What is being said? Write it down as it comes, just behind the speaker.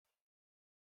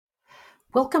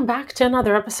Welcome back to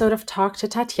another episode of Talk to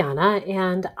Tatiana.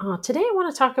 And today I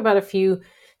want to talk about a few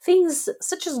things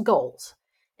such as goals.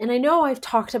 And I know I've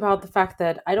talked about the fact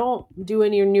that I don't do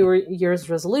any New Year's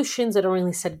resolutions. I don't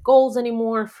really set goals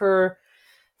anymore for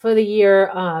the year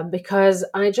because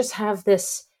I just have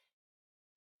this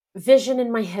vision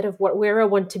in my head of where I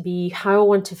want to be, how I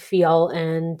want to feel,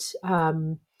 and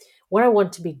what I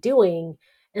want to be doing.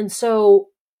 And so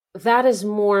that is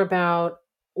more about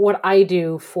what I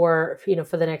do for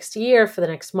the next year, for the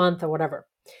next month, or whatever.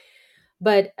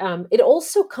 But it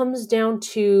also comes down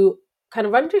to kind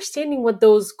of understanding what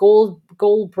those goal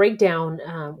breakdown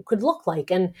could look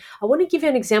like. And I want to give you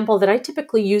an example that I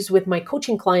typically use with my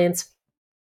coaching clients,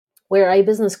 where I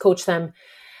business coach them,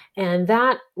 and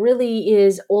that really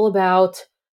is all about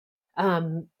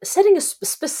setting a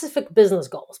specific business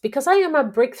goals, because I am a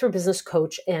breakthrough business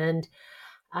coach, and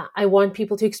I want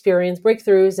people to experience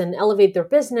breakthroughs and elevate their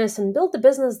business and build a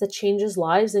business that changes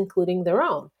lives, including their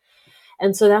own.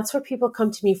 And so that's what people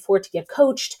come to me for, to get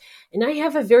coached. And I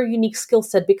have a very unique skill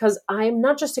set, because I'm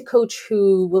not just a coach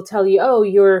who will tell you, oh,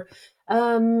 your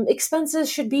expenses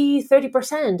should be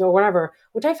 30% or whatever,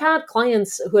 which I've had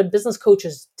clients who had business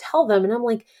coaches tell them. And I'm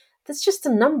like, that's just a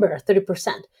number,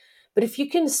 30%. But if you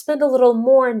can spend a little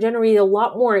more and generate a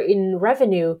lot more in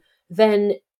revenue,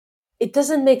 then it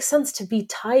doesn't make sense to be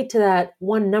tied to that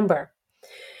one number.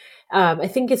 I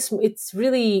think it's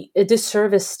really a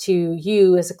disservice to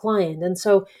you as a client. And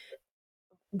so,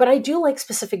 but I do like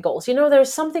specific goals.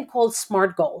 There's something called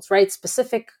SMART goals, right?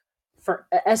 Specific, for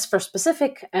S for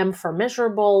specific, M for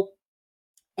measurable,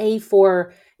 A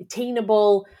for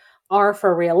attainable, R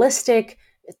for realistic,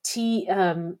 T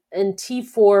and T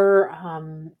for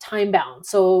time bound.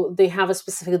 So they have a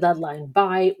specific deadline.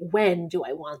 By when do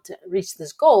I want to reach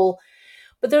this goal?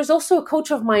 But there's also a coach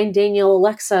of mine, Daniel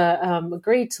Alexa, a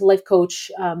great life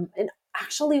coach, and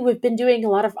actually we've been doing a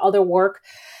lot of other work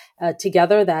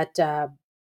together that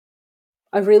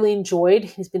I really enjoyed.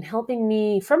 He's been helping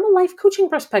me from a life coaching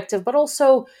perspective, but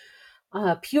also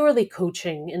purely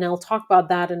coaching. And I'll talk about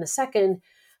that in a second.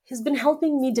 He's been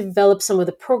helping me develop some of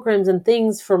the programs and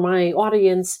things for my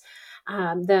audience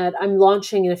that I'm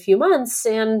launching in a few months.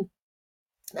 And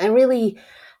I really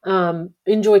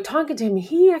enjoy talking to him.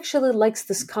 He actually likes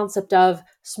this concept of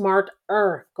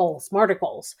smarter goals.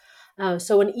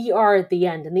 So an ER at the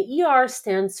end. And the ER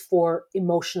stands for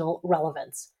emotional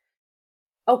relevance.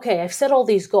 Okay, I've set all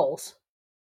these goals.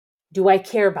 Do I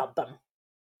care about them?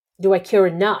 Do I care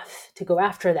enough to go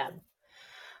after them?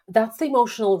 That's the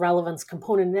emotional relevance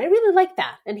component. And I really like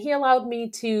that. And he allowed me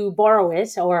to borrow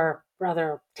it, or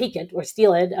rather take it or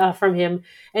steal it from him,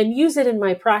 and use it in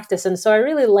my practice. And so I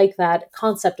really like that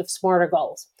concept of smarter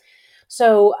goals.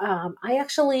 So I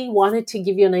actually wanted to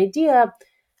give you an idea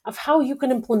of how you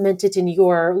can implement it in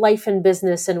your life and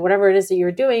business and whatever it is that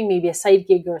you're doing, maybe a side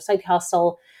gig or a side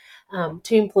hustle,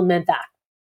 to implement that.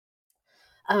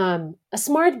 A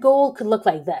SMART goal could look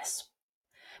like this.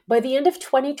 By the end of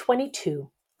 2022,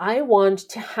 I want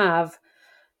to have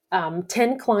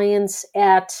 10 clients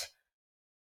at,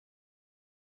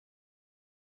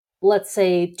 let's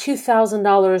say,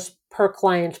 $2,000 per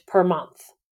client per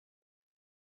month.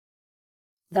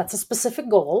 That's a specific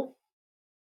goal.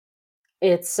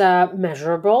 It's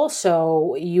measurable.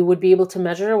 So you would be able to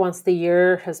measure once the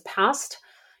year has passed.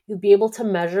 You'd be able to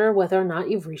measure whether or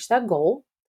not you've reached that goal.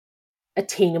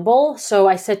 Attainable. So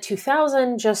I said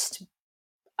 2,000 just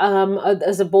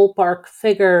as a ballpark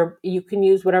figure. You can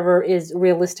use whatever is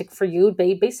realistic for you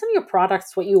based on your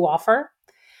products, what you offer.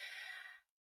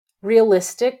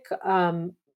 Realistic,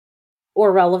 or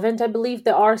relevant, I believe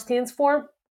the R stands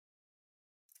for,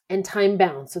 and time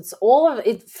bound. So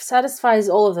it satisfies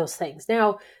all of those things.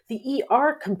 Now, the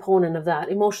ER component of that,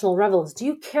 emotional relevance, do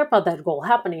you care about that goal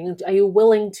happening? Are you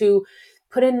willing to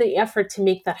put in the effort to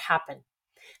make that happen?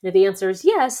 And if the answer is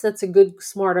yes, that's a good,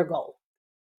 smarter goal.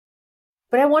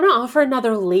 But I want to offer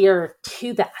another layer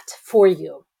to that for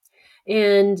you.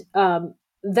 And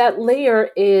that layer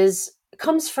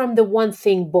comes from the One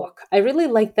Thing book. I really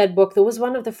like that book. That was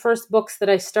one of the first books that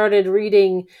I started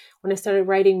reading when I started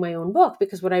writing my own book,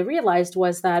 because what I realized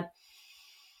was that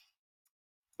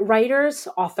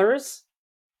authors,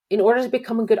 in order to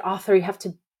become a good author, you have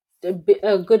to be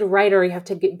a good writer, you have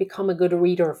to become a good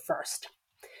reader first.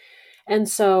 And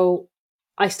so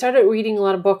I started reading a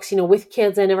lot of books. With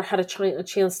kids, I never had a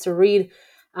chance to read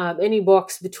any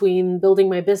books between building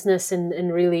my business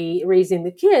and really raising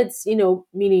the kids,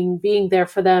 meaning being there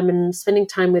for them and spending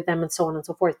time with them and so on and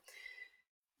so forth.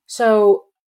 So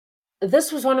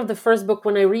this was one of the first book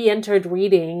when I re-entered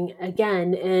reading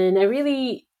again. And I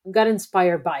really got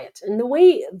inspired by it. And the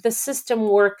way the system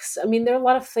works, I mean, there are a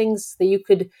lot of things that you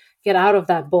could get out of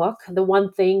that book, The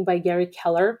One Thing by Gary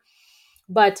Keller.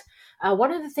 But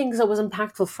one of the things that was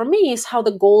impactful for me is how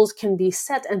the goals can be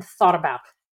set and thought about.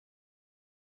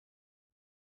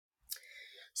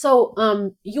 So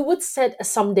you would set a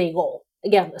someday goal,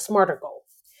 again, a smarter goal.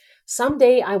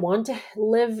 Someday I want to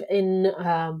live in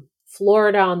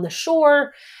Florida on the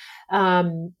shore,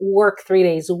 work 3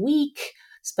 days a week,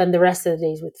 spend the rest of the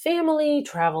days with family,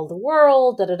 travel the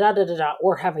world, da da da da da da,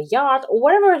 or have a yacht, or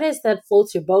whatever it is that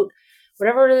floats your boat,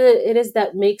 whatever it is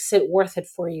that makes it worth it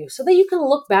for you, so that you can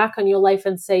look back on your life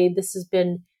and say, this has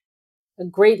been a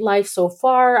great life so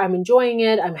far. I'm enjoying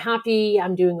it. I'm happy.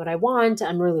 I'm doing what I want.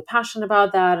 I'm really passionate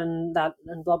about that and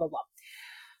blah, blah, blah.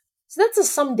 So that's a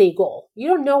someday goal. You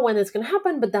don't know when it's going to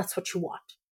happen, but that's what you want.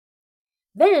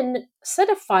 Then set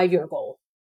a 5-year goal.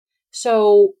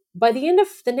 So by the end of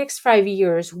the next 5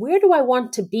 years, where do I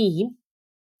want to be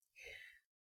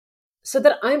so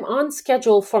that I'm on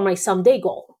schedule for my someday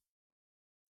goal?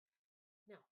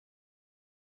 Now,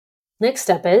 next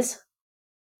step is,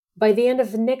 by the end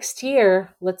of next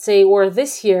year, let's say, or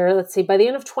this year, let's say by the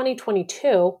end of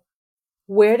 2022,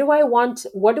 what do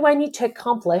I need to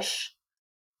accomplish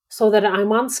so that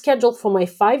I'm on schedule for my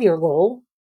 5-year goal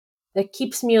that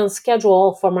keeps me on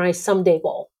schedule for my someday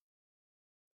goal?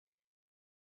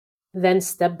 Then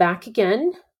step back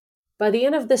again. By the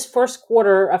end of this first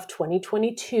quarter of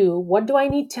 2022, what do I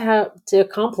need to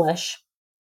accomplish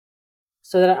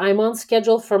so that I'm on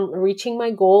schedule for reaching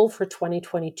my goal for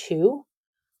 2022,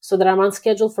 so that I'm on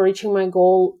schedule for reaching my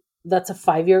goal that's a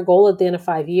 5-year goal at the end of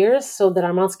 5 years, so that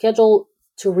I'm on schedule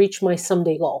to reach my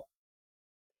someday goal?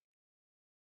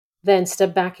 Then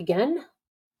step back again.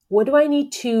 What do I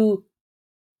need to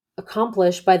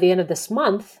accomplish by the end of this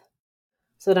month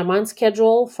so that I'm on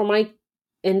schedule for my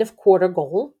end of quarter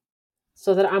goal,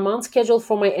 so that I'm on schedule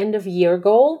for my end of year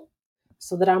goal,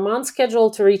 so that I'm on schedule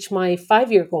to reach my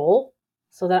 5-year goal,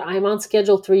 so that I'm on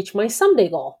schedule to reach my someday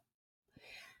goal?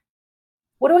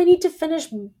 What do I need to finish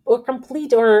or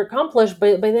complete or accomplish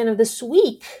by the end of this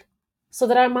week so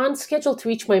that I'm on schedule to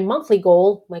reach my monthly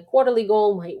goal, my quarterly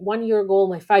goal, my 1-year goal,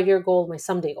 my 5-year goal, my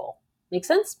someday goal? Make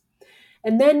sense?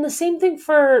 And then the same thing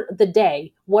for the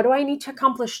day. What do I need to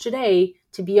accomplish today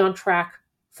to be on track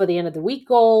for the end of the week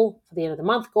goal, for the end of the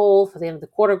month goal, for the end of the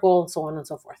quarter goal, and so on and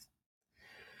so forth?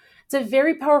 It's a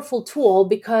very powerful tool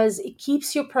because it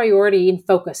keeps your priority in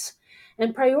focus.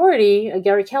 And priority,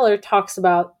 Gary Keller talks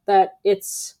about that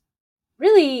it's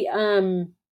really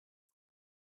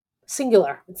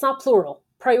singular. It's not plural.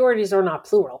 Priorities are not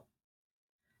plural.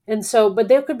 And so, but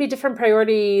there could be different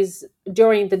priorities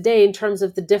during the day in terms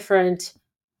of the different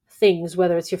things,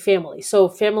 whether it's your family. So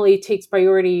family takes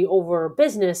priority over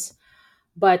business,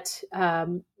 but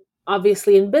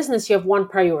obviously in business, you have one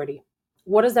priority.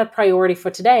 What is that priority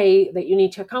for today that you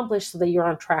need to accomplish so that you're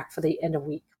on track for the end of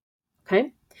week?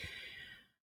 Okay.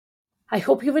 I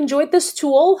hope you've enjoyed this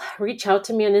tool. Reach out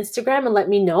to me on Instagram and let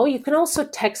me know. You can also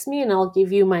text me and I'll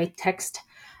give you my text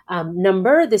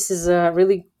number. This is a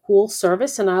really cool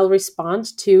service and I'll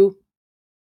respond to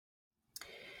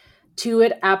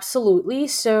it absolutely.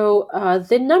 So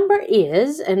the number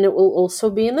is, and it will also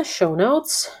be in the show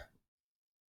notes.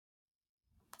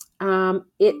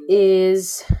 It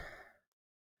is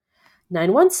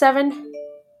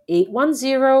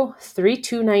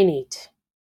 917-810-3298.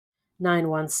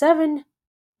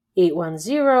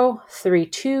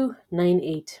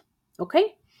 917-810-3298.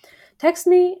 Okay? Text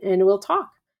me and we'll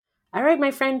talk. All right,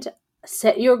 my friend,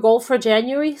 set your goal for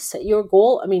January. Set your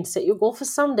goal for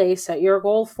someday. Set your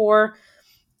goal for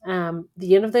the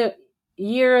end of the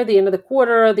year, the end of the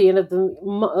quarter, the end of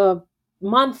the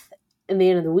month, and the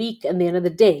end of the week, and the end of the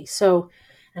day. So,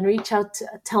 and reach out to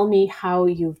tell me how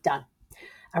you've done.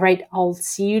 All right, I'll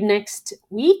see you next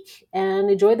week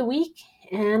and enjoy the week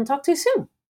and talk to you soon.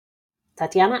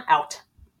 Tatiana out.